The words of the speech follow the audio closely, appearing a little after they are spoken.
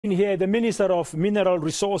Here, the Minister of Mineral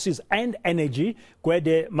Resources and Energy,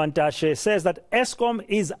 Gwede Mantashe, says that Eskom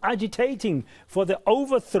is agitating for the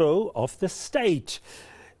overthrow of the state.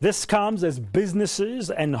 This comes as businesses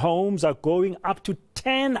and homes are going up to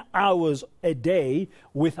 10 hours a day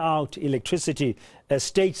without electricity as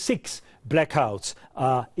Stage 6 blackouts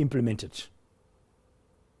are implemented.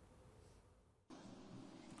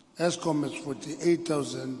 Eskom is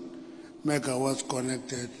 48,000 megawatts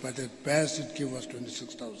connected, but at best it gives us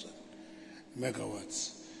 26,000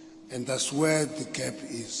 megawatts. And that's where the gap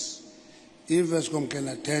is. If Eskom can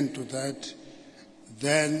attend to that,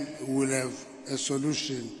 then we'll have a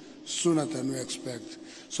solution sooner than we expect.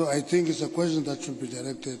 So I think it's a question that should be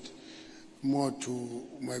directed more to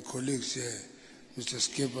my colleagues here, Mr.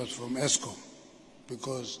 Skippers from Eskom,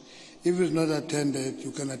 because if it's not attended,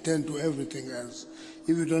 you can attend to everything else.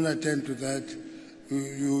 If you don't attend to that, the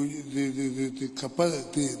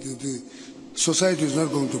society is not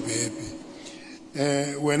going to be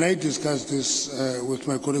happy. When I discussed this with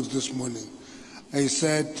my colleagues this morning, I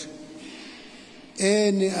said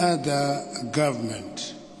any other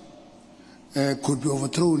government could be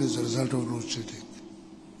overthrown as a result of load shedding.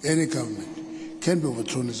 Any government can be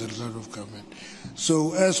overthrown as a result of government.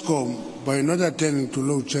 So Eskom, by not attending to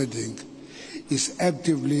load shedding, is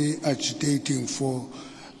actively agitating for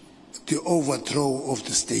the overthrow of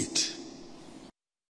the state.